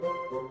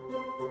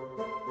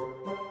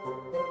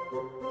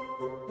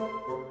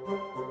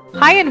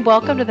Hi, and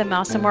welcome to the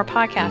Mouse and More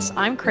podcast.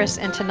 I'm Chris,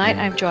 and tonight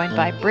I'm joined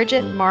by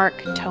Bridget, Mark,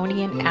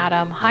 Tony, and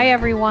Adam. Hi,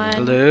 everyone.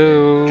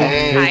 Hello.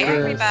 Hey, Hi, Chris.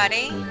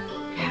 everybody.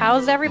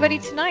 How's everybody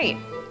tonight?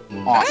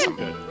 Awesome.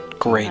 Good.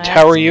 Great.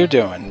 How are you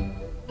doing?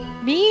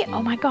 Me?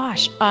 Oh my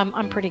gosh.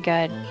 I'm pretty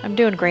good. I'm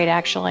doing great,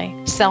 actually.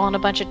 Selling a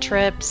bunch of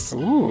trips.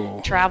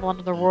 Ooh.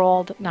 Traveling the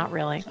world. Not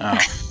really. Oh.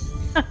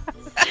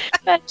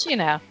 But,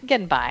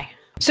 getting by.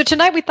 So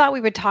tonight we thought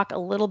we would talk a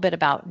little bit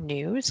about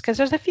news because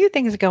there's a few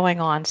things going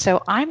on.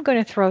 So I'm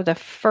going to throw the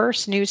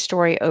first news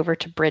story over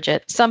to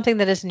Bridget, something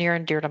that is near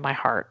and dear to my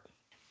heart.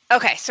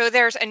 Okay, so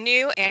there's a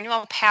new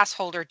annual pass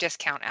holder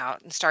discount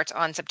out and starts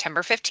on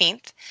September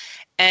 15th.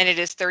 And it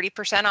is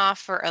 30% off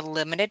for a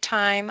limited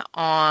time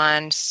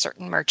on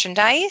certain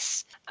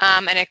merchandise.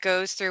 And it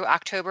goes through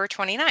October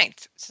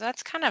 29th. So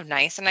that's kind of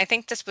nice. And I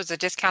think this was a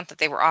discount that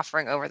they were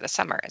offering over the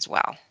summer as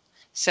well.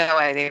 So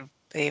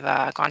they've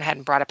gone ahead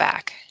and brought it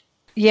back.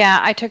 Yeah,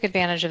 I took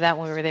advantage of that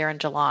when we were there in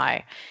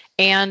July.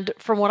 And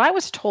from what I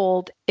was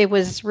told, it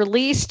was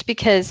released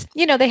because,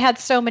 they had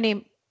so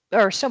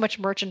much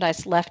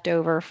merchandise left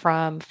over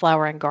from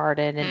Flower and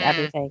Garden and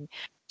everything.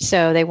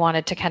 So they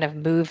wanted to kind of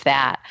move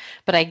that.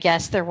 But I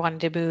guess they're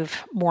wanting to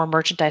move more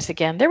merchandise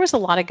again. There was a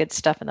lot of good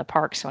stuff in the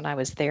parks when I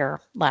was there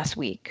last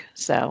week.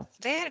 So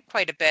they had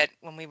quite a bit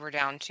when we were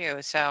down too.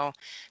 So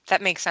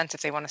that makes sense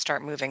if they want to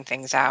start moving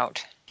things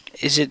out.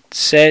 Is it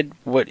said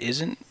what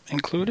isn't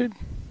included?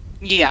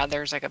 Yeah,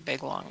 there's like a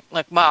big long,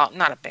 not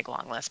a big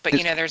long list, but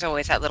there's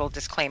always that little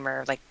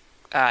disclaimer, like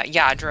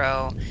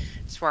Yadro,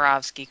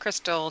 Swarovski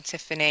crystal,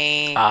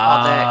 Tiffany,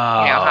 all the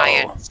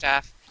high-end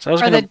stuff. So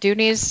Are the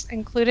Doonies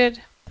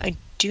included? I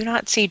do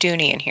not see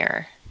Dooney in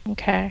here.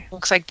 Okay.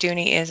 Looks like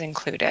Dooney is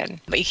included,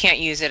 but you can't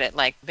use it at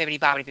like Bibbidi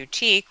Bobbidi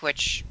Boutique,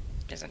 which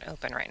isn't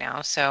open right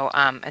now. So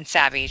and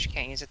Savi, you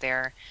can't use it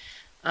there.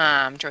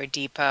 Droid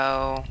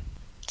Depot,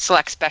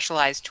 select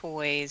specialized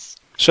toys.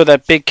 So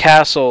that big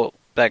castle.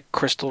 That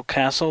crystal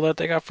castle that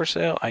they got for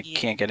sale, I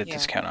can't get a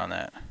discount on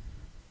that.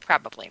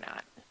 Probably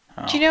not.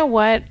 Oh. Do you know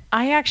what?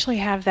 I actually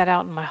have that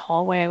out in my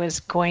hallway. I was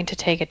going to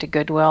take it to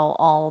Goodwill.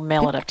 I'll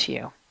mail it up to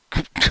you.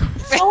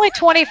 It's only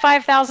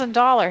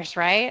 $25,000,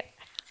 right?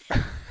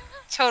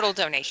 Total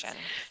donation.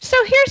 So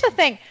here's the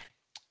thing.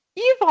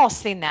 You've all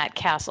seen that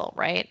castle,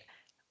 right?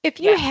 If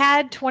you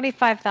had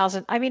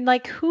 $25,000, I mean,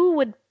 like,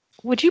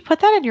 would you put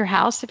that in your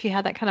house if you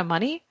had that kind of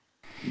money?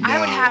 No.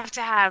 I would have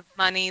to have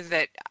money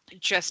that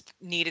just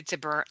needed to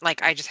burn.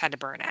 Like I just had to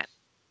burn it.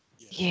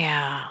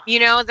 Yeah.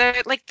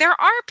 There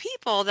are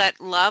people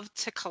that love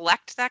to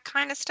collect that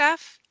kind of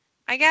stuff,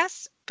 I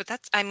guess. But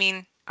I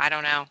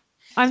don't know.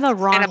 I'm the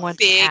wrong one.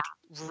 And a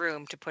big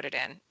room to put it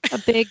in. A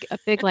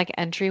big like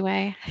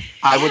entryway.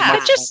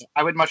 I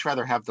would much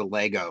rather have the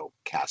Lego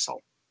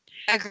castle.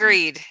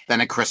 Agreed.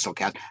 Than a crystal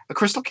castle. A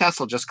crystal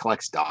castle just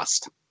collects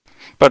dust.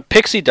 But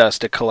pixie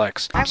dust it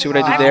collects. See what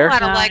I did there? I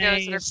have a lot of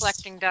Legos that are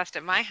collecting dust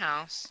at my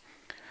house.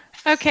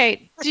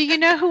 Okay. Do you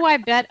know who I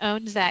bet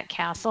owns that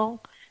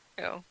castle?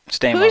 Who?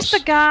 Stamos. Who's the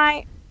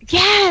guy?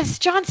 Yes,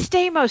 John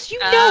Stamos. You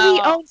know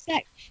he owns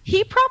that.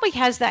 He probably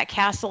has that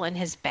castle in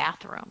his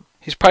bathroom.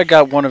 He's probably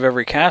got one of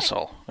every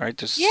castle, right?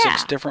 There's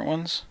 6 different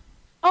ones.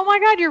 Oh my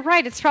God, you're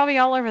right. It's probably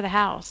all over the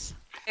house.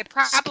 It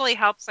probably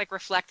helps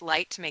reflect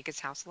light to make his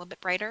house a little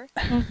bit brighter.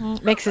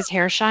 Mm-hmm. Makes his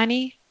hair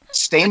shiny.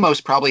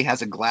 Stamos probably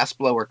has a glass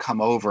blower come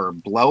over,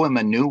 blow him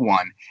a new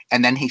one,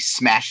 and then he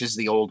smashes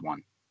the old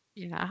one.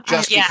 Yeah.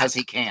 Because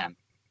he can.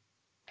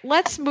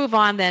 Let's move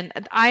on then.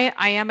 I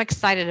am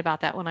excited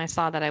about that. When I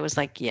saw that, I was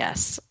like,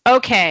 yes.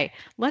 Okay,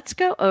 let's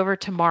go over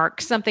to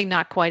Mark. Something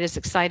not quite as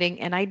exciting,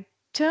 and I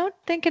don't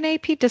think an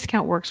AP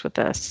discount works with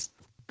this.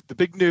 The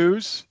big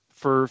news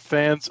for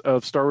fans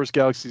of Star Wars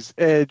Galaxy's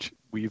Edge,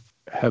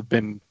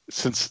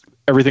 since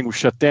everything was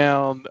shut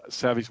down,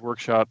 Savi's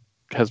workshop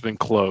has been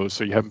closed,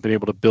 so you haven't been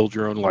able to build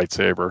your own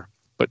lightsaber.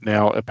 But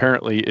now,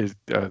 apparently,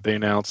 they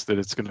announced that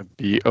it's going to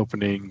be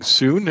opening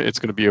soon. It's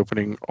going to be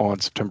opening on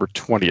September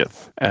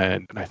 20th.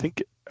 And I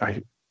think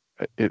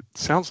it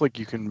sounds like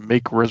you can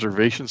make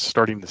reservations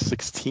starting the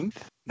 16th.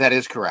 That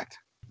is correct.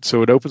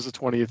 So it opens the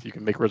 20th. You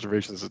can make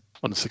reservations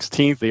on the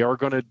 16th. They are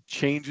going to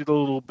change it a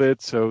little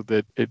bit so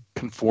that it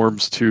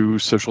conforms to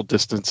social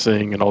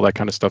distancing and all that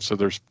kind of stuff. So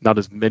there's not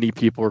as many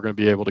people are going to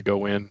be able to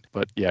go in.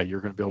 But yeah, you're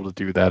going to be able to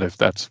do that. If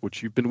that's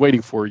what you've been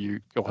waiting for, you'll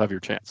have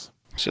your chance.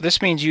 So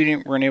this means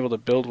you weren't able to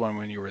build one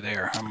when you were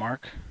there, huh,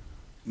 Mark?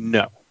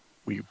 No,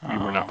 we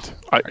were not.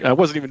 I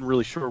wasn't even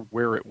really sure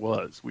where it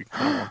was. We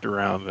kind of walked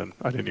around and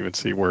I didn't even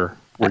see where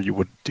you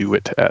would do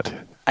it at.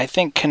 I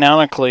think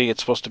canonically it's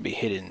supposed to be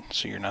hidden,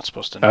 so you're not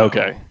supposed to know.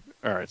 Okay.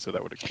 All right, so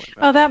that would explain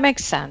that. Oh, that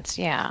makes sense,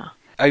 yeah.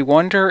 I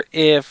wonder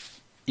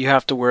if you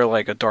have to wear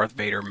like a Darth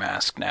Vader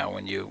mask now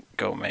when you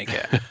go make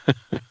it.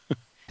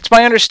 It's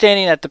my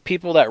understanding that the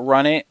people that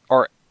run it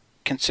are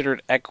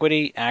considered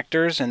equity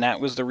actors, and that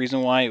was the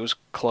reason why it was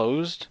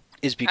closed,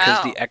 is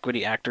because the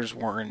equity actors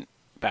weren't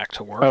back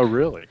to work. Oh,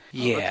 really?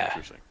 Yeah. Oh, that's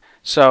interesting.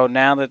 So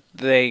now that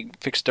they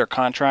fixed their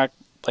contract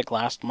like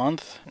last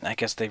month, I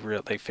guess they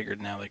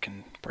figured now they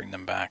can bring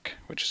them back,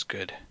 which is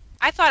good.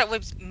 I thought it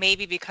was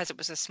maybe because it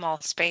was a small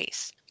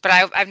space, but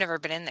I've never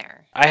been in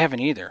there. I haven't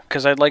either,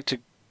 because I'd like to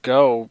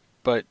go,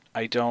 but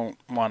I don't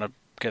want to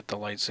get the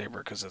lightsaber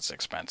because it's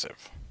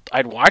expensive.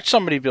 I'd watch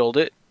somebody build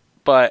it,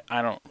 but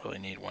I don't really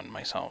need one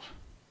myself.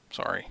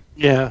 Sorry.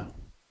 Yeah.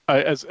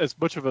 As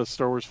much of a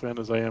Star Wars fan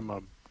as I am,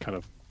 I'm kind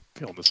of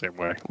feeling the same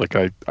way. Like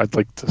I'd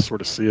like to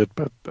sort of see it,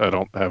 but I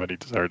don't have any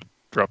desire to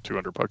drop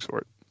 $200 for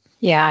it.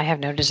 Yeah, I have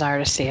no desire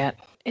to see it.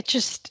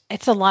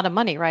 It's a lot of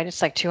money, right?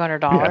 It's like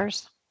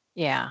 $200.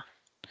 Yeah.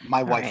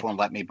 My wife right. won't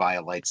let me buy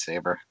a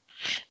lightsaber.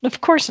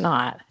 Of course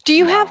not. Do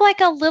you No. have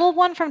like a little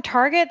one from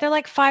Target? They're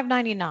like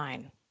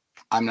 $5.99.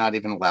 I'm not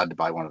even allowed to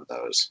buy one of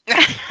those.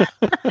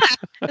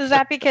 Is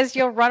that because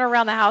you'll run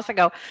around the house and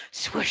go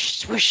swoosh,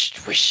 swoosh,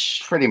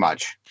 swoosh? Pretty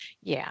much.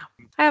 Yeah.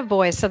 I have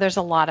boys, so there's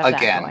a lot of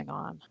Again. that going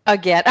on.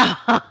 Again.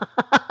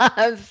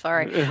 I'm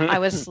sorry. I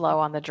was slow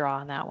on the draw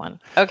on that one.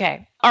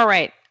 Okay. All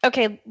right.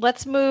 Okay.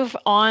 Let's move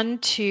on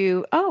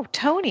to,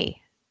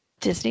 Tony,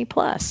 Disney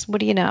Plus. What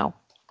do you know?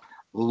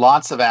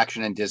 Lots of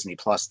action in Disney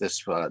Plus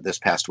this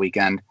past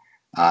weekend.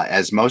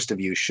 As most of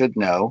you should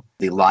know,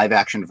 the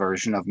live-action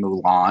version of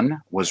Mulan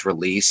was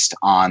released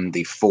on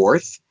the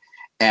 4th.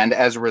 And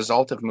as a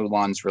result of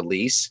Mulan's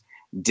release,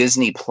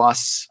 Disney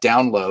Plus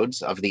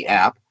downloads of the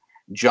app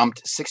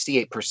jumped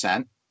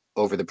 68%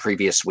 over the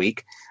previous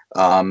week.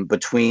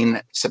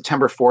 Between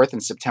September 4th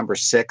and September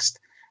 6th,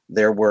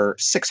 there were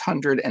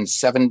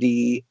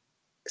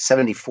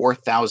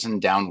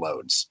 674,000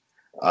 downloads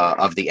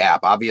of the app.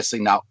 Obviously,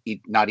 not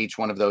each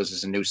one of those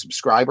is a new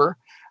subscriber,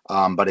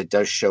 but it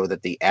does show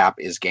that the app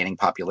is gaining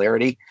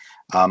popularity.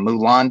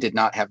 Mulan did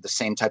not have the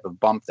same type of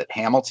bump that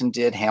Hamilton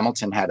did.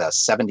 Hamilton had a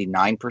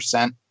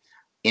 79%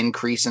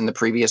 increase in the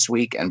previous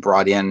week and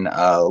brought in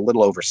a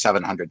little over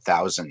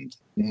 700,000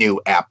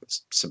 new app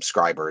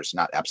subscribers,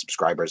 not app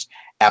subscribers,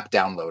 app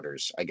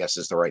downloaders, I guess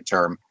is the right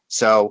term.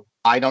 So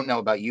I don't know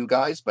about you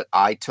guys, but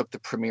I took the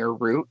premiere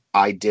route.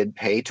 I did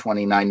pay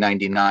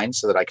 $29.99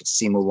 so that I could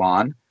see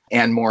Mulan.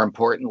 And more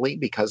importantly,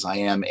 because I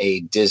am a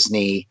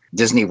Disney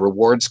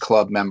Rewards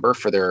Club member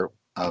for their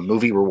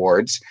movie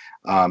rewards,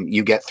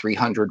 you get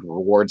 300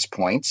 rewards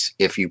points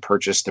if you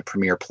purchase the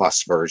Premiere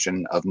Plus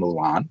version of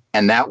Mulan.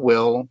 And that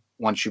will,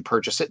 once you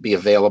purchase it, be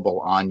available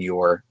on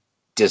your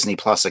Disney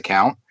Plus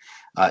account.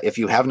 If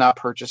you have not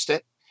purchased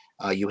it,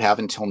 you have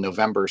until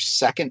November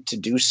 2nd to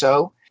do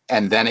so.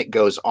 And then it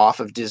goes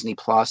off of Disney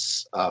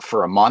Plus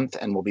for a month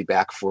and will be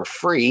back for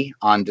free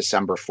on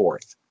December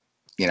 4th.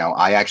 You know,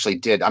 I actually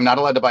did. I'm not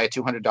allowed to buy a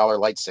 $200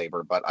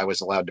 lightsaber, but I was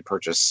allowed to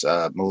purchase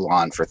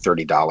Mulan for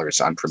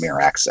 $30 on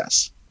Premier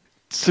Access.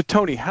 So,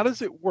 Tony, how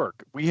does it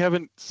work? We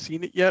haven't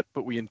seen it yet,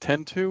 but we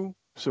intend to.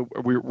 So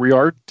we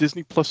are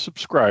Disney Plus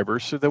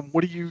subscribers. So then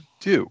what do you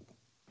do?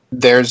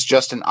 There's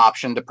just an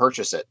option to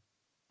purchase it.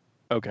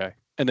 Okay.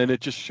 And then it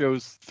just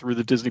shows through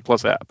the Disney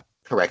Plus app.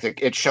 Correct.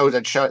 It showed.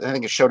 I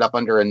think it showed up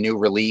under a new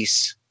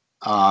release.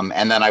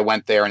 And then I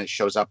went there and it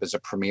shows up as a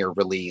premiere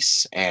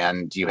release,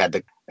 and you had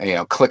to,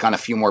 click on a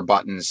few more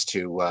buttons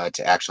to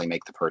actually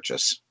make the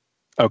purchase.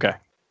 Okay.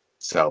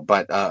 So,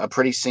 but a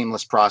pretty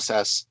seamless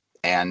process,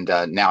 and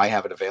now I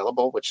have it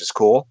available, which is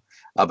cool.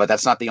 But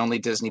that's not the only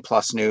Disney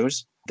Plus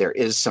news. There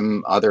is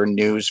some other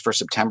news for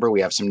September.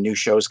 We have some new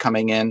shows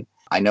coming in.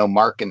 I know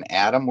Mark and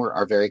Adam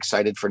are very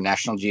excited for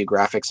National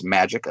Geographic's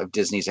Magic of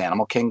Disney's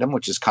Animal Kingdom,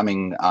 which is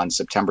coming on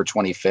September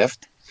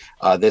 25th.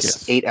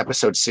 This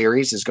 8-episode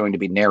series is going to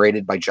be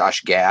narrated by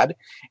Josh Gad,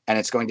 and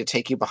it's going to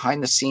take you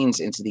behind the scenes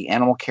into the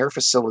animal care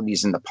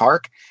facilities in the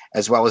park,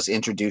 as well as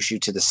introduce you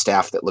to the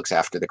staff that looks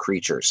after the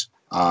creatures.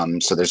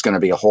 So there's going to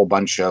be a whole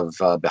bunch of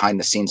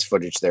behind-the-scenes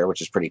footage there,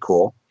 which is pretty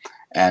cool.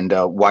 And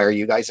why are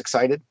you guys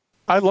excited?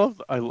 I love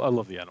the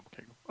Animal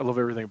Kingdom. I love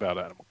everything about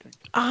Animal Kingdom.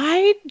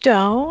 I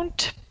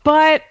don't,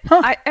 but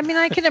I mean,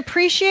 I can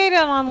appreciate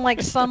it on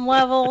like some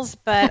levels,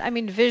 but I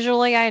mean,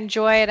 visually I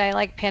enjoy it. I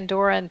like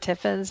Pandora and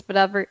Tiffin's, but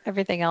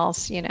everything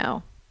else,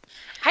 I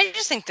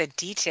just think the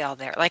detail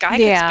there, like I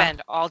could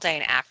spend all day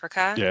in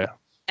Africa. Yeah.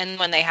 And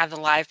when they have the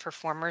live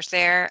performers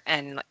there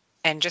and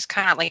just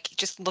kind of like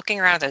just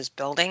looking around those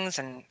buildings,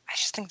 and I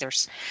just think the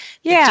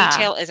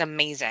detail is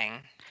amazing.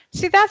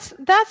 See,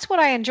 that's what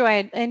I enjoy.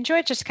 I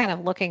enjoy just kind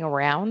of looking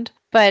around.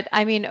 But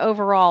I mean,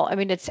 overall,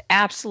 it's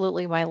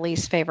absolutely my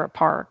least favorite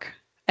park.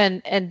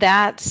 And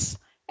that's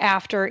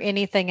after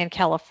anything in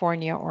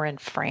California or in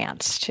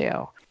France,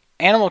 too.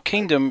 Animal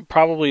Kingdom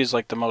probably is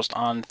like the most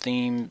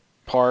on-theme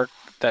park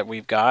that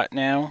we've got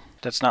now.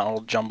 That's not all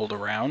jumbled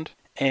around.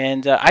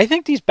 And I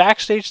think these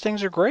backstage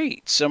things are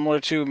great. Similar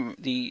to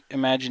the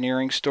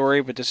Imagineering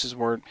story, but this is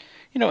more,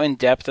 in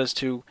depth as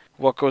to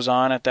what goes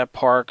on at that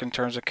park in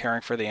terms of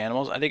caring for the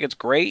animals. I think it's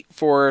great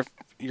for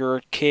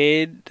your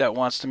kid that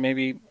wants to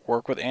maybe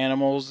work with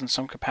animals in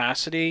some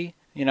capacity.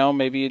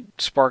 Maybe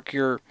spark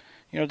your,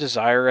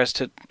 desire as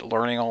to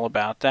learning all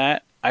about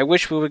that. I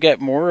wish we would get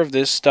more of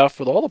this stuff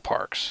with all the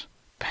parks.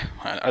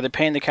 Are they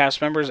paying the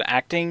cast members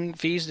acting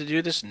fees to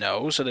do this?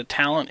 No. So the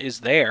talent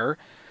is there.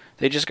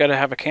 They just got to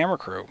have a camera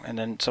crew, and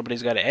then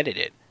somebody's got to edit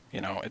it.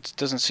 It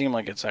doesn't seem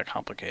like it's that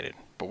complicated,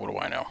 but what do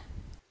I know?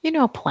 You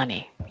know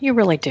plenty. You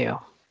really do.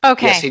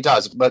 Okay. Yes, he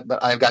does. But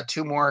I've got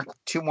two more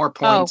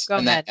points, go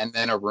ahead. And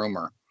then a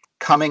rumor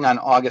coming on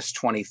August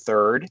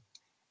 23rd.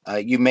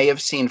 You may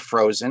have seen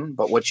Frozen,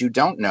 but what you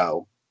don't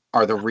know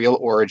are the real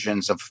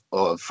origins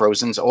of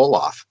Frozen's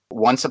Olaf.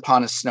 Once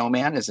Upon a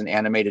Snowman is an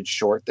animated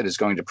short that is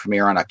going to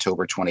premiere on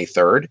October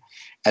 23rd,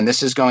 and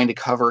this is going to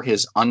cover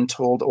his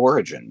untold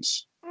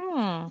origins.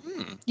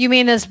 You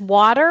mean as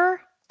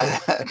water?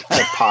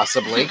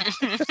 Possibly.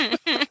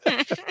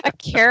 A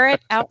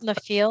carrot out in the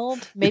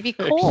field, maybe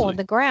coal in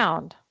the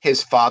ground.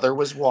 His father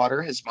was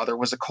water. His mother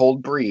was a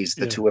cold breeze.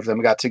 The two of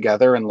them got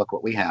together, and look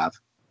what we have.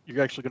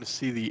 You're actually going to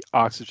see the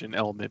oxygen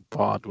element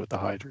bond with the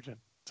hydrogen.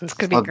 It's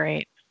going to be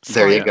great.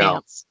 There you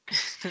go.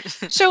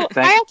 So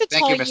I have to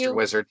tell you, Mr.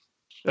 Wizard.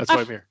 That's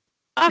why I'm here.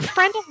 A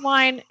friend of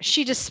mine,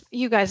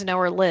 you guys know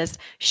her, Liz,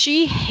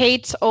 she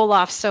hates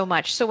Olaf so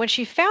much. So when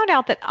she found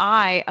out that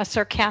I, a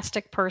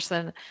sarcastic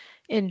person,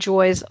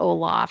 enjoys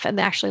Olaf and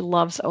actually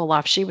loves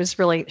Olaf, she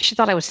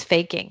thought I was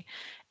faking.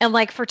 And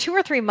like for 2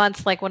 or 3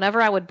 months, like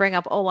whenever I would bring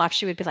up Olaf,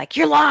 she would be like,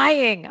 "You're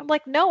lying." I'm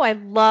like, "No, I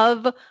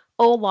love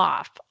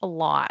Olaf a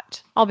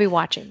lot." I'll be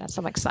watching this.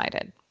 I'm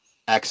excited.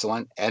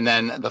 Excellent. And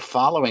then the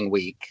following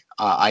week,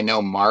 I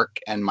know Mark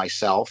and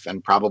myself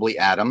and probably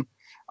Adam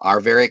are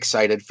very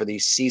excited for the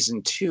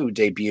season 2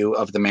 debut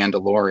of The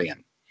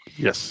Mandalorian.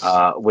 Yes.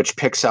 Which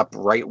picks up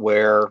right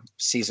where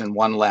season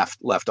 1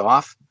 left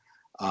off.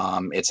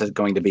 It's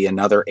going to be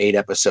another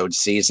 8-episode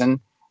season,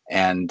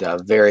 and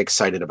very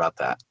excited about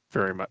that.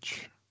 Very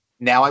much.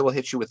 Now I will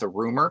hit you with a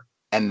rumor,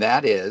 and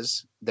that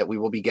is that we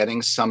will be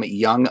getting some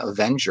Young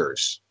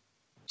Avengers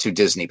to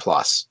Disney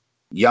Plus.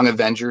 Young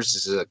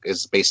Avengers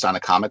is based on a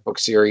comic book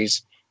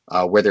series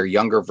where they're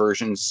younger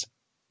versions,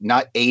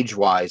 not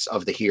age-wise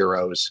of the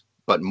heroes,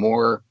 but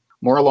more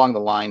along the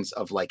lines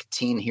of like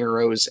teen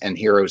heroes and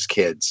heroes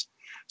kids.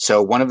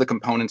 So one of the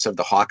components of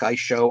the Hawkeye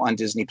show on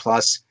Disney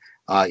Plus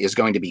is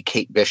going to be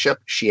Kate Bishop.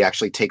 She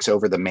actually takes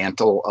over the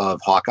mantle of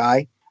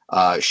Hawkeye.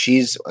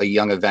 She's a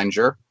young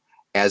Avenger,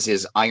 as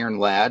is Iron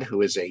Lad,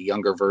 who is a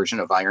younger version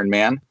of Iron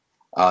Man.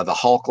 The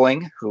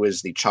Hulkling, who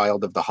is the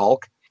child of the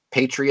Hulk.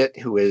 Patriot,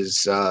 who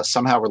is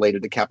somehow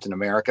related to Captain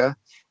America.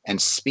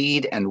 And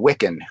Speed and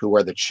Wiccan, who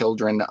are the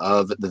children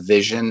of the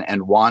Vision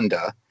and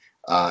Wanda,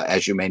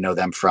 as you may know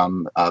them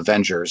from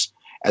Avengers,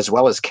 as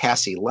well as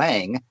Cassie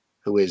Lang,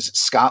 who is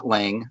Scott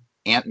Lang,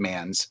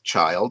 Ant-Man's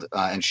child,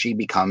 and she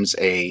becomes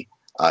a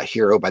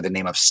hero by the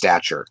name of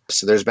Stature.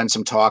 So there's been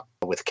some talk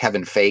with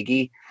Kevin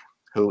Feige,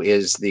 who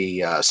is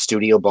the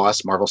studio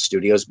boss, Marvel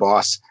Studios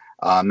boss,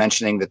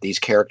 mentioning that these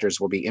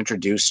characters will be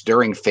introduced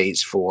during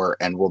Phase 4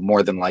 and will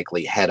more than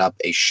likely head up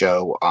a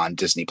show on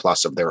Disney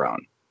Plus of their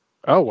own.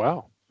 Oh,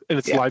 wow. And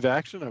it's live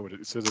action? At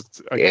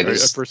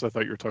first I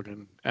thought you were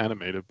talking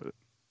animated, but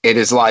it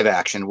is live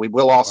action. We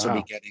will also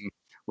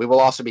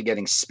be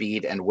getting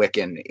Speed and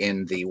Wiccan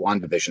in the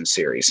WandaVision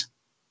series.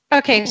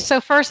 Okay, so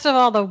first of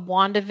all, the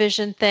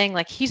WandaVision thing,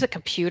 like he's a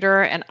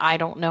computer and I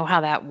don't know how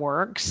that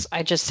works.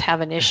 I just have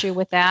an issue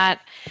with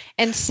that.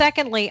 And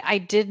secondly, I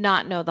did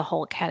not know the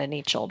Hulk had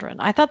any children.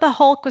 I thought the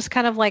Hulk was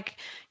kind of like,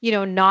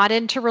 not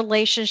into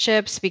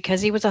relationships because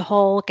he was a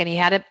Hulk and he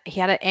had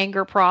an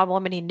anger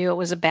problem and he knew it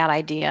was a bad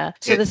idea.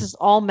 So this is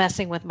all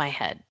messing with my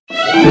head.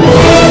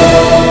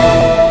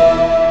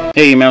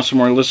 Hey, Mouse and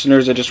More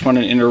listeners, I just want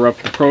to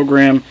interrupt the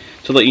program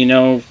to let you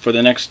know for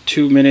the next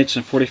 2 minutes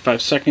and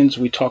 45 seconds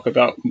we talk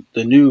about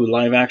the new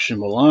live-action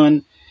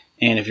Mulan,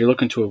 and if you're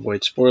looking to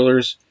avoid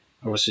spoilers,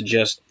 I would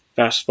suggest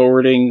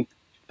fast-forwarding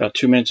about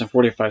 2 minutes and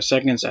 45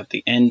 seconds at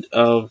the end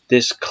of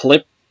this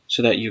clip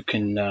so that you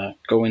can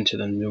go into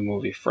the new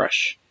movie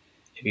fresh.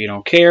 If you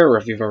don't care or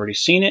if you've already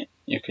seen it,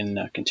 you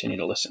can continue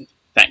to listen.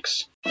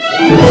 Thanks.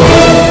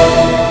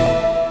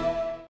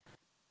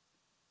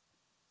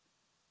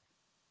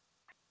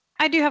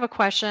 I do have a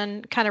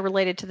question kind of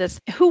related to this.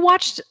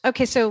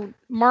 Okay, so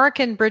Mark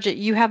and Bridget,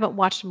 you haven't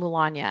watched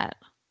Mulan yet.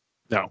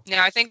 No. No,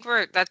 I think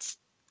that's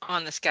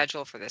on the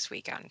schedule for this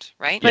weekend,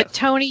 right? But yes.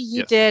 Tony,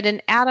 you did,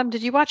 and Adam,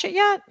 did you watch it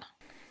yet?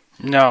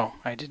 No,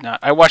 I did not.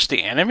 I watched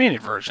the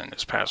animated version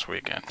this past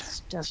weekend.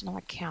 This does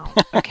not count.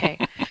 Okay.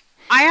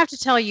 I have to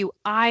tell you,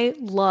 I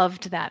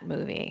loved that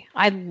movie.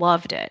 I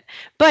loved it.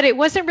 But it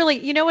wasn't really,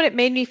 you know what it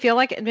made me feel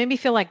like? It made me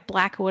feel like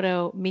Black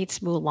Widow meets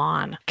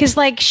Mulan. Because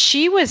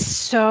she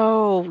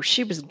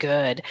was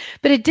good.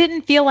 But it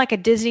didn't feel like a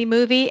Disney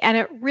movie. And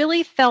it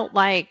really felt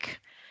like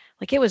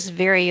it was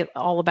very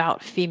all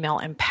about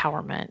female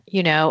empowerment,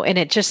 And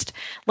it just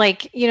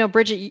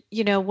Bridget,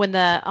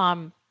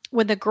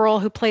 when the girl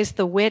who plays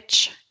the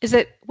witch,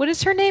 what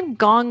is her name?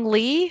 Gong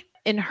Li?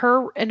 In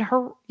her,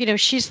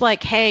 she's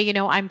like, hey,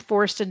 I'm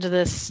forced into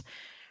this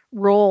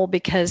role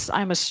because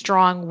I'm a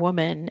strong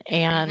woman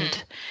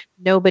and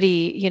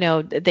nobody,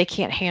 they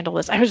can't handle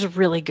this. I was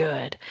really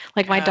good.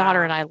 Like my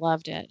daughter and I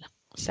loved it.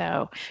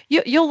 So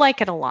you'll like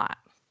it a lot.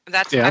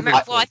 I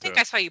think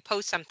I saw you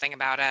post something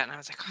about it and I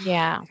was like,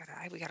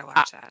 we gotta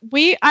watch that.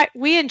 We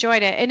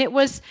enjoyed it. And it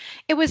was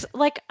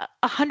like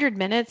 100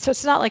 minutes. So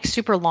it's not like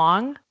super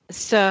long.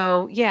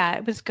 So yeah,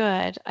 it was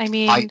good. I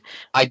mean,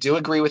 I do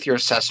agree with your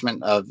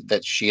assessment of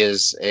that she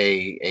is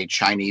a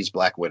Chinese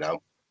Black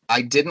Widow.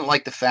 I didn't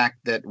like the fact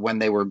that when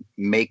they were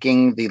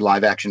making the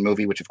live action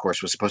movie, which of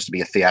course was supposed to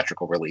be a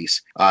theatrical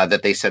release,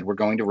 that they said we're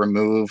going to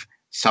remove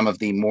some of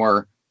the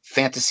more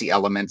fantasy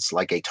elements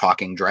like a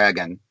talking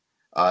dragon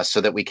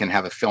so that we can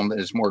have a film that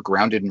is more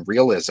grounded in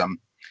realism.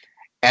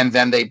 And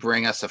then they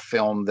bring us a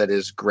film that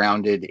is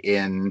grounded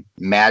in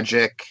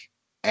magic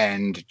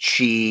and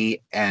chi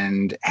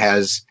and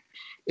has,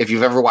 if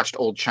you've ever watched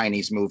old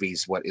Chinese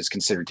movies, what is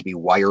considered to be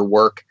wire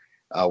work,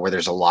 where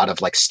there's a lot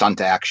of like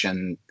stunt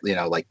action,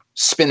 like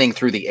spinning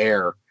through the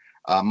air,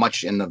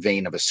 much in the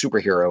vein of a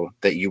superhero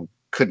that you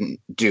couldn't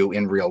do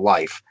in real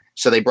life.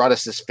 So they brought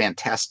us this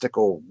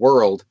fantastical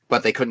world,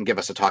 but they couldn't give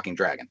us a talking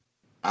dragon.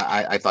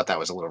 I thought that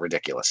was a little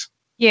ridiculous.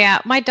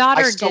 Yeah, my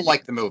daughter I still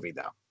like the movie,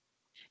 though.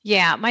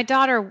 Yeah, my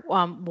daughter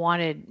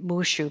wanted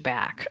Mushu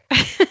back.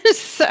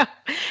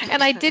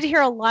 And I did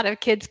hear a lot of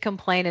kids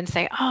complain and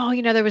say, "Oh,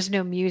 there was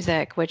no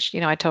music," which,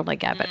 I totally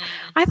get. But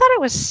I thought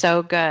it was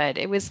so good.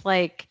 It was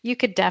like you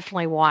could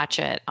definitely watch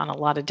it on a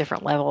lot of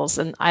different levels,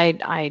 and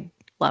I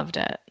loved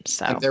it.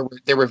 So and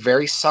there were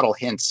very subtle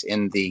hints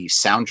in the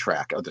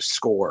soundtrack of the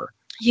score.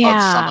 Yeah.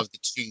 Of some of the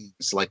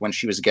tunes, like when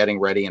she was getting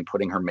ready and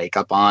putting her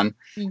makeup on,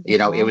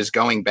 it was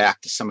going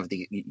back to some of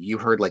you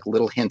heard like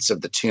little hints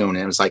of the tune,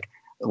 and it was like,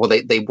 well,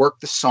 they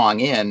worked the song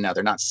in. Now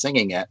they're not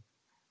singing it,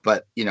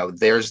 but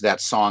there's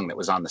that song that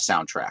was on the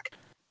soundtrack.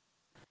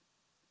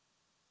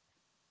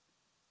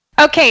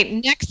 Okay,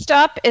 next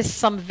up is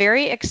some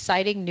very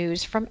exciting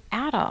news from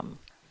Adam.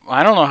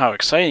 I don't know how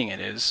exciting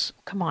it is.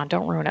 Come on,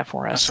 don't ruin it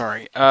for us.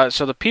 Sorry.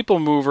 So the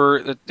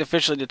Peoplemover,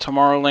 officially the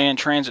Tomorrowland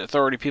Transit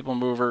Authority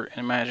Peoplemover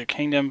in Magic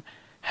Kingdom,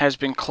 has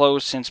been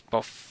closed since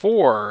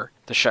before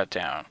the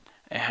shutdown.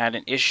 It had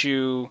an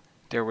issue.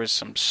 There was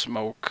some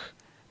smoke.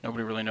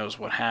 Nobody really knows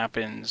what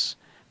happens.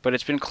 But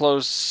it's been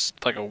closed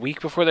like a week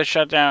before the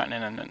shutdown,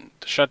 and then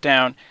the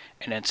shutdown,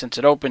 and then since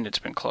it opened, it's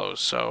been closed.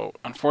 So,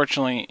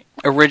 unfortunately,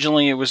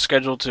 originally it was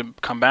scheduled to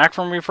come back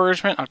from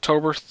refurbishment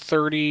October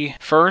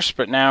 31st,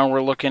 but now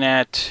we're looking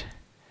at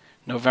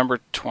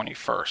November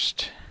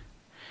 21st.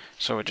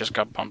 So it just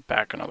got bumped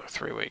back another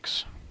 3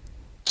 weeks.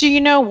 Do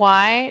you know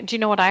why? Do you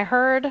know what I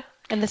heard?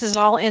 And this is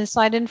all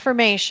inside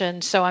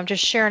information, so I'm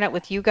just sharing it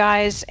with you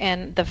guys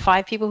and the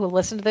 5 people who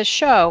listen to this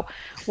show.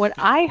 What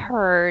I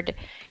heard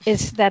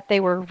is that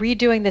they were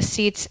redoing the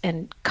seats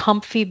in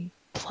comfy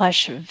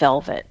plush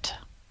velvet.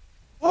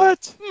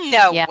 What?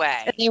 No Yeah. way.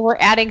 And they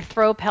were adding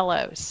throw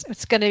pillows.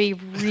 It's going to be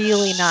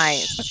really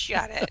nice.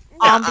 Shut it.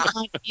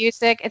 Ambient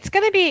music. It's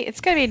going to be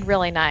a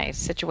really nice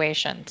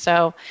situation.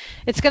 So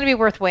it's going to be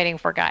worth waiting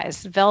for,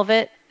 guys.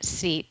 Velvet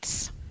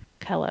seats,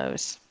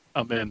 pillows.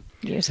 I'm in.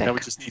 Music. Now we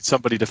just need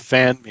somebody to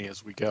fan me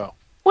as we go.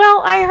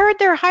 Well, I heard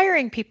they're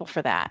hiring people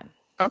for that.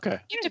 Okay.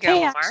 You To go,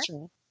 pay Mark. extra.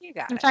 You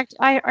got In it. fact,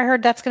 I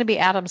heard that's going to be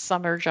Adam's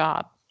summer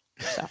job.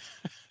 So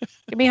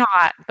it'd be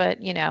hot, but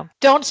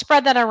don't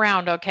spread that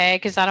around, okay?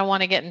 Because I don't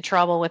want to get in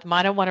trouble with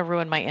I don't want to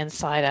ruin my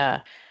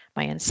inside,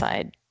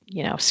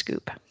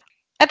 scoop.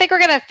 I think we're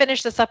going to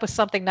finish this up with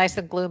something nice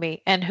and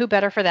gloomy, and who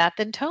better for that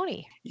than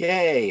Tony?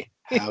 Yay!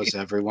 How's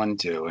everyone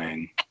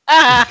doing?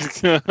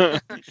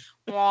 Womp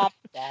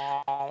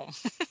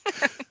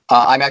womp.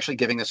 I'm actually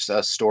giving this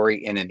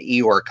story in an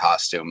Eeyore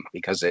costume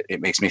because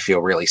it makes me feel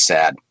really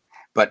sad.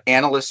 But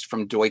analysts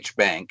from Deutsche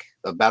Bank,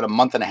 about a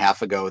month and a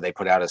half ago, they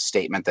put out a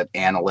statement that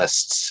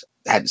analysts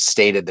had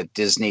stated that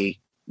Disney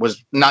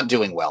was not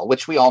doing well,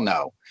 which we all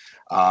know.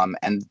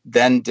 And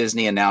then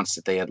Disney announced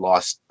that they had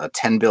lost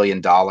 $10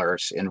 billion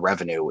in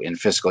revenue in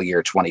fiscal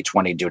year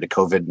 2020 due to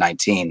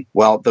COVID-19.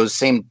 Well, those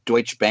same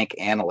Deutsche Bank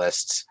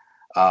analysts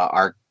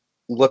are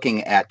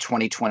looking at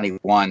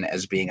 2021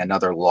 as being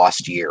another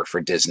lost year for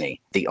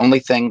Disney. The only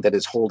thing that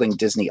is holding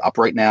Disney up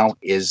right now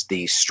is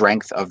the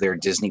strength of their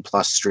Disney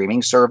Plus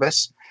streaming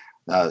service.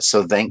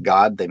 So thank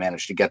God they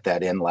managed to get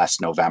that in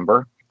last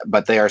November.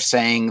 But they are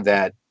saying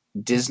that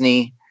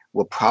Disney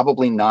will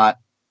probably not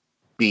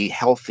be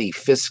healthy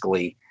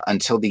fiscally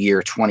until the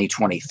year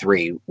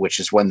 2023, which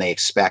is when they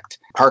expect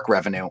park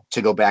revenue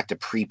to go back to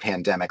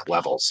pre-pandemic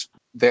levels.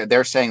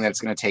 They're saying that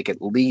it's going to take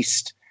at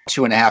least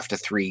 2.5 to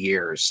 3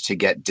 years to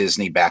get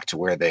Disney back to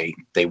where they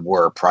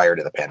were prior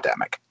to the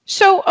pandemic.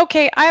 So,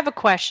 okay, I have a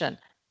question.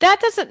 That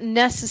doesn't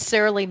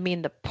necessarily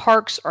mean the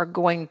parks are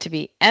going to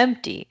be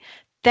empty.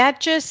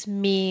 That just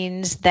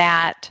means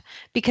that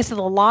because of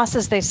the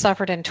losses they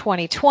suffered in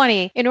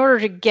 2020, in order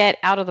to get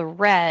out of the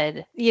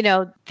red,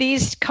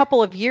 these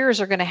couple of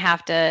years are going to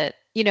have to,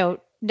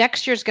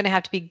 next year's going to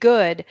have to be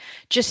good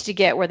just to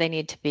get where they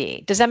need to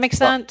be. Does that make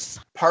sense?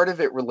 Well, part of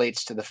it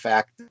relates to the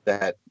fact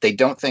that they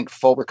don't think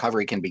full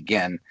recovery can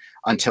begin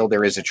until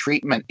there is a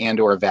treatment and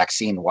or a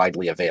vaccine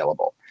widely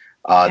available.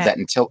 Okay. That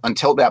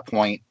until that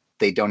point,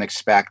 they don't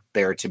expect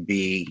there to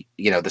be,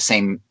 the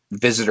same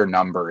visitor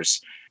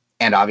numbers.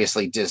 And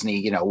obviously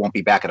Disney, won't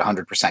be back at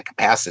 100%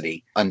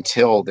 capacity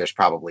until there's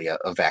probably a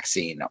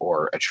vaccine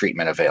or a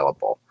treatment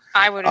available.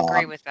 I would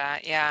agree with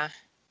that. Yeah.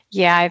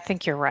 Yeah, I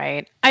think you're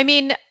right. I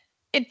mean,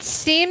 it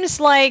seems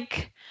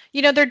like,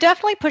 they're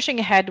definitely pushing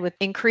ahead with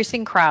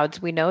increasing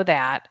crowds. We know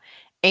that.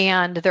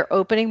 and they're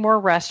opening more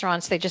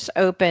restaurants. They just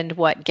opened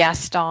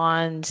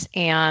Gaston's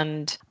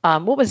and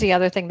what was the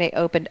other thing they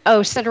opened?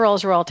 Oh,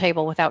 Cinderella's Royal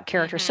Table without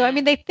characters. So I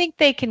mean, they think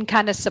they can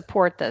kind of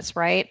support this,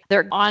 right?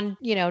 They're on,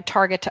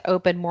 target to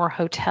open more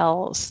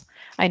hotels.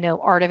 I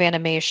know Art of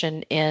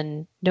Animation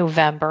in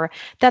November.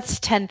 That's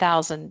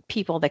 10,000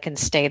 people that can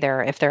stay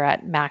there if they're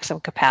at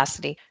maximum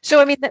capacity. So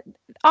I mean,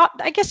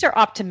 I guess they're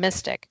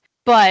optimistic.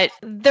 But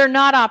they're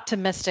not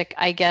optimistic,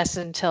 I guess,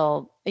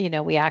 until,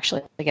 we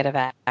actually get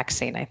a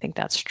vaccine. I think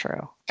that's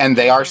true. And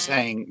they are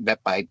saying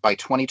that by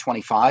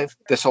 2025,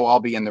 this will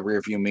all be in the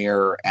rearview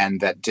mirror and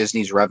that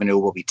Disney's revenue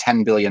will be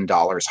 $10 billion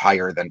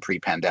higher than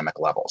pre-pandemic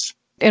levels.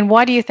 And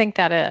why do you think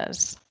that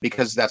is?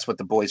 Because that's what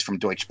the boys from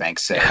Deutsche Bank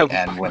say.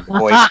 And when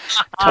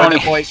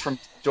the boys from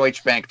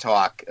Deutsche Bank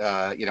talk,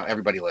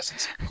 everybody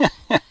listens.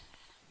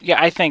 Yeah,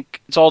 I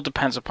think it all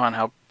depends upon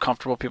how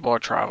comfortable people are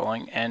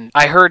traveling. And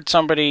I heard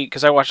somebody,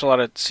 because I watch a lot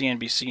of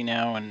CNBC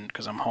now, and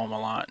because I'm home a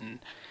lot,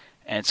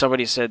 and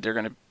somebody said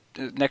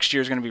next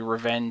year is going to be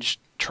revenge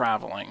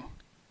traveling,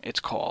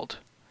 it's called,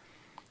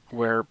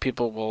 where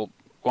people will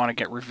want to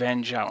get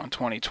revenge out in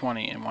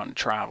 2020 and want to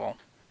travel.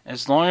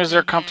 As long as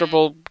they're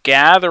comfortable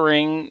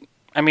gathering.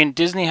 I mean,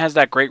 Disney has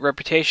that great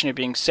reputation of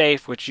being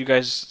safe, which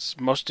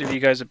most of you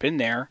guys have been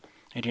there,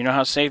 and you know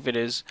how safe it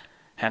is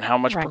and how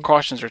much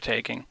precautions they're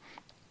taking.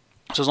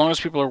 So as long as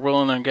people are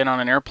willing to get on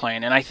an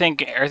airplane, and I think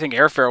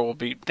airfare will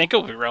be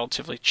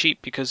relatively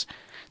cheap because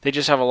they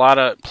just have a lot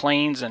of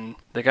planes and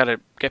they got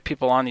to get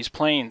people on these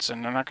planes,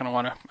 and they're not going to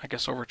want to, I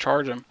guess,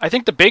 overcharge them. I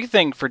think the big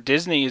thing for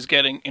Disney is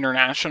getting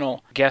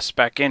international guests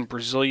back in,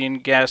 Brazilian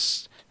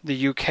guests,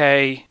 the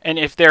UK, and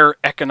if they're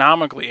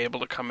economically able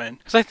to come in.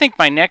 Because I think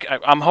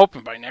I'm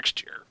hoping by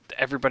next year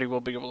everybody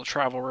will be able to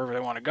travel wherever they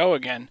want to go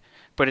again,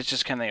 but it's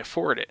just, can they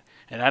afford it?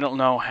 And I don't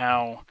know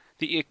how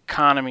the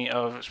economy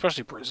of,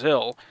 especially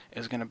Brazil,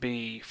 is going to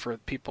be for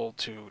people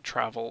to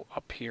travel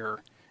up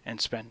here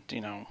and spend,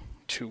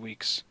 2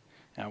 weeks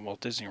at Walt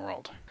Disney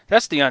World.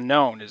 That's the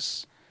unknown,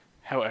 is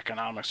how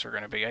economics are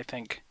going to be. I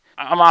think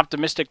I'm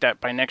optimistic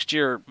that by next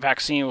year,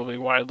 vaccine will be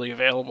widely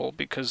available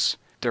because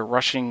they're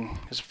rushing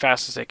as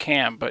fast as they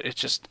can, but it's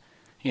just,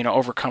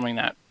 overcoming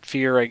that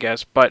fear, I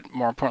guess. But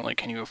more importantly,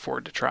 can you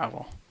afford to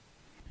travel?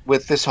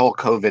 With this whole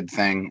COVID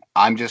thing,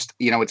 I'm just,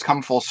 it's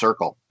come full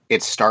circle.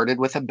 It started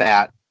with a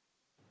bat,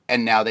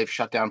 and now they've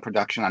shut down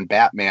production on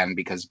Batman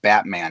because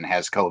Batman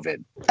has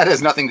COVID. That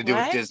has nothing to do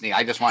with Disney.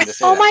 I just wanted to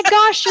say that. Oh my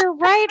gosh, you're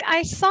right.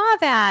 I saw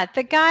that.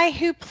 The guy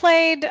who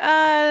played,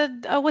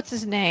 what's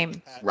his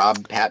name? Rob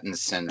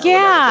Pattinson.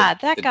 Yeah,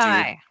 that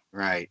guy. Dude.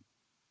 Right.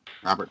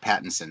 Robert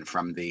Pattinson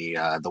from the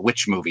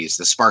witch movies,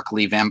 the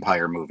sparkly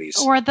vampire movies.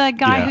 Or the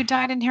guy who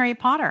died in Harry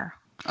Potter.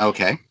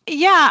 Okay.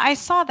 Yeah, I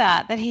saw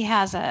that he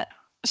has it.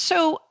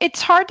 So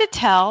it's hard to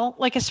tell,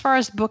 like as far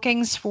as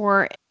bookings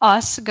for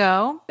us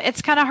go,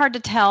 it's kind of hard to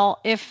tell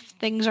if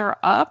things are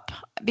up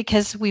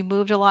because we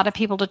moved a lot of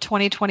people to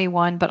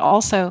 2021, but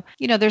also,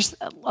 there's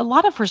a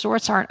lot of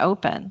resorts aren't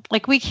open.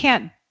 Like we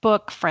can't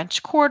book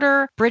French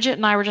Quarter. Bridget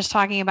and I were just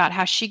talking about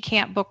how she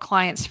can't book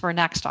clients for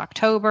next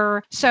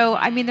October. So,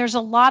 I mean, there's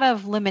a lot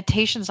of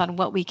limitations on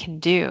what we can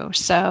do.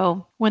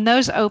 So when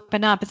those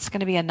open up, it's going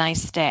to be a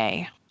nice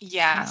day.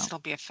 Yes, it'll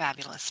be a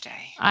fabulous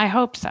day. I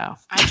hope so.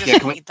 I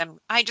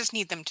just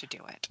need them to do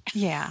it.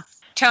 Yeah.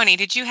 Tony,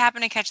 did you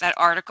happen to catch that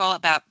article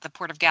about the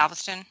Port of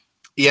Galveston?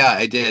 Yeah,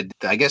 I did.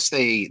 I guess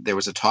there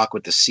was a talk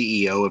with the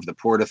CEO of the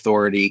Port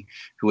Authority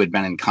who had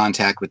been in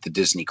contact with the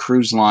Disney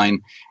Cruise Line,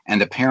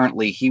 and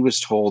apparently he was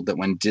told that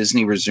when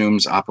Disney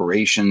resumes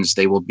operations,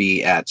 they will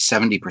be at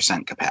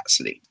 70%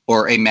 capacity,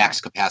 or a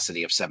max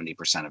capacity of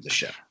 70% of the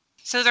ship.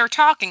 So they're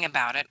talking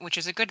about it, which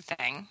is a good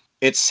thing.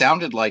 It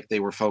sounded like they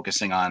were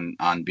focusing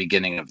on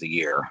beginning of the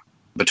year,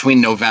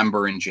 between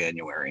November and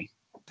January.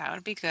 That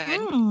would be good.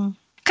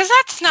 Because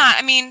that's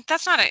not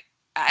a...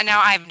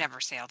 Now, I've never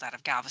sailed out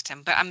of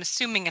Galveston, but I'm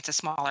assuming it's a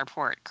smaller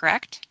port,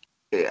 correct?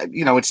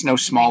 It's no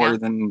smaller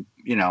than,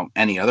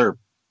 any other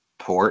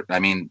port. I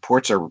mean,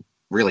 ports are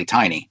really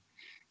tiny.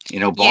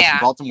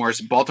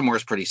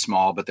 Baltimore's pretty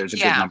small, but there's a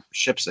good number of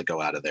ships that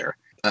go out of there.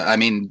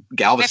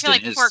 Galveston I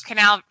feel like Port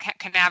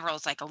Canaveral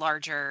is like a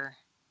larger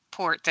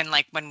port than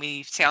like when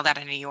we sailed out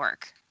of New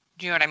York.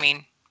 Do you know what I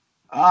mean?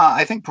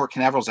 I think Port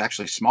Canaveral is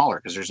actually smaller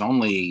because there's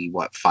only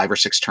 5 or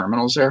 6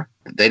 terminals there.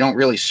 They don't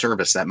really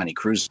service that many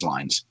cruise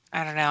lines.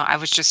 I don't know.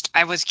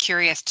 I was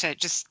curious to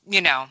just,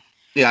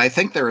 Yeah, I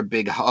think they're a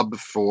big hub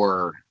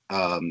for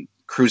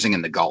cruising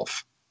in the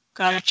Gulf.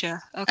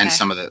 Gotcha. Okay. And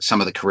some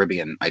of the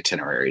Caribbean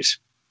itineraries.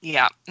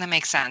 Yeah, that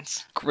makes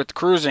sense. With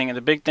cruising, and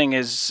the big thing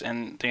is,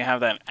 and they have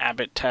that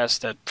Abbott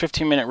test, that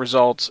 15-minute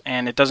results,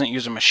 and it doesn't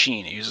use a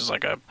machine. It uses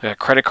like a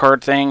credit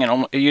card thing,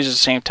 and it uses the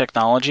same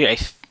technology, I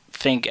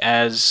think,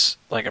 as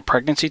like a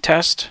pregnancy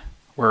test,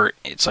 where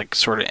it's like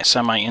sort of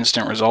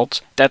semi-instant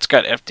results. That's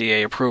got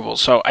FDA approval.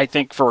 So I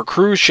think for a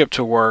cruise ship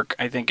to work,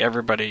 I think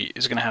everybody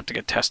is going to have to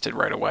get tested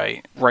right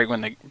away, right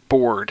when they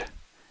board.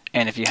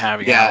 And if you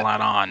have, you got a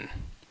lot on.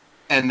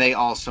 And they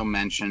also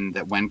mentioned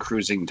that when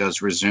cruising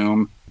does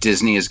resume,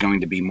 Disney is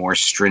going to be more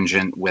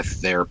stringent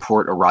with their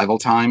port arrival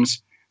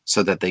times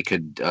so that they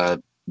could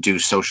do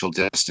social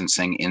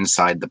distancing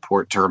inside the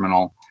port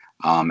terminal,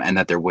 and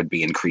that there would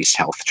be increased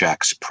health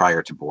checks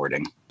prior to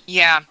boarding.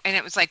 Yeah, and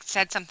it was like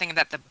said something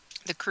that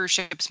the cruise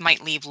ships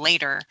might leave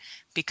later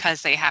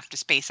because they have to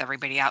space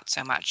everybody out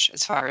so much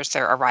as far as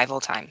their arrival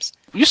times.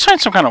 You sign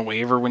some kind of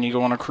waiver when you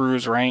go on a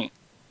cruise, right?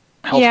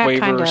 Health waiver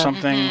kind or of.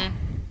 something.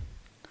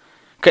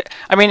 Mm-hmm.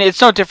 I mean,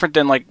 it's no different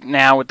than like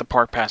now with the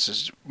park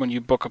passes. When you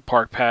book a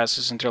park pass,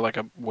 isn't there like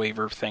a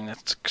waiver thing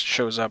that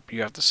shows up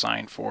you have to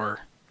sign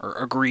for or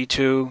agree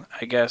to,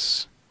 I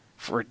guess,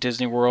 for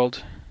Disney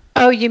World?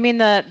 Oh, you mean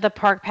the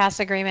park pass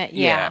agreement?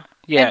 Yeah.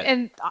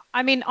 And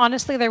I mean,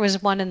 honestly, there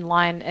was one in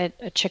line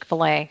at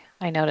Chick-fil-A,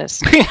 I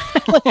noticed.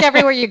 Like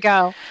everywhere you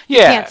go, you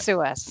can't sue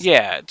us.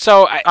 Yeah.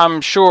 So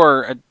I'm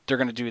sure they're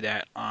going to do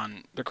that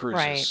on the cruises.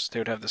 Right. They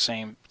would have the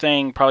same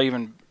thing, probably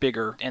even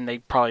bigger, and they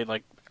probably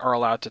like are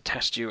allowed to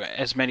test you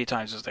as many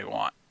times as they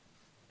want.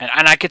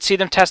 And I could see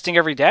them testing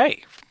every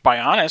day. By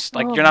honest,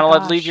 like you're not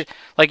allowed to leave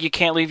you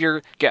can't leave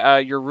your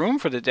room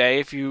for the day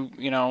if you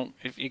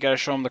got to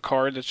show them the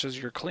card that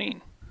says you're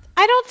clean.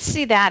 I don't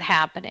see that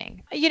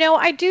happening.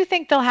 I do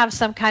think they'll have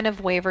some kind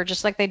of waiver,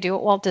 just like they do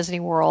at Walt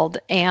Disney World,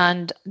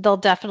 and they'll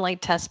definitely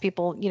test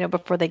people,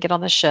 before they get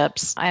on the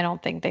ships. I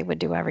don't think they would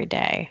do every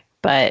day.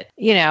 But,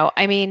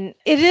 I mean,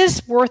 it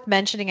is worth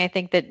mentioning, I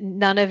think, that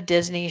none of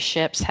Disney's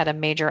ships had a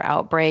major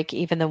outbreak,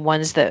 even the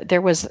ones that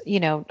there was,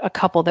 a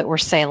couple that were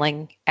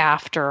sailing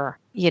after,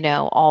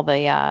 all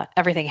the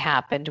everything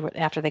happened.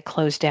 After they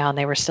closed down,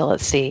 they were still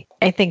at sea.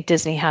 I think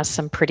Disney has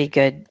some pretty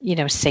good,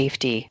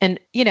 safety and,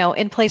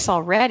 in place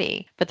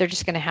already, but they're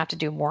just going to have to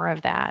do more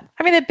of that.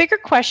 I mean, the bigger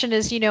question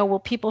is, will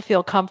people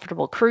feel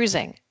comfortable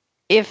cruising?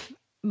 If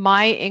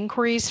my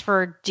inquiries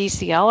for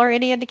DCL are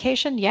any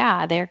indication,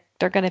 yeah, they're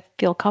going to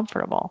feel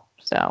comfortable.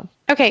 So,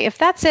 okay, if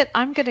that's it,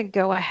 I'm going to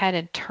go ahead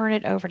and turn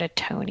it over to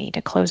Tony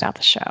to close out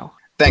the show.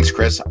 Thanks,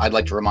 Chris. I'd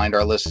like to remind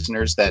our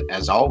listeners that,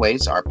 as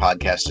always, our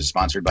podcast is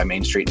sponsored by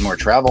Main Street and More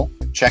Travel.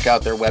 Check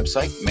out their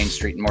website,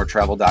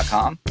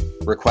 mainstreetandmoretravel.com.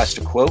 Request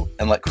a quote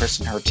and let Chris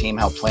and her team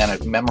help plan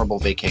a memorable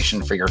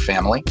vacation for your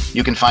family.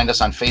 You can find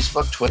us on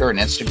Facebook, Twitter, and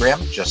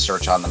Instagram. Just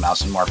search on the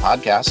Mouse and More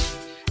podcast.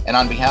 And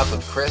on behalf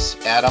of Chris,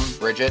 Adam,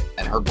 Bridget,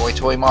 and her boy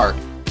toy Mark,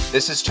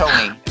 this is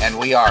Tony, and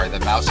we are the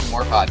Mouse and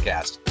More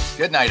podcast.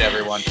 Good night,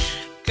 everyone.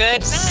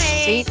 Good night.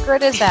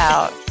 Secret is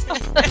out.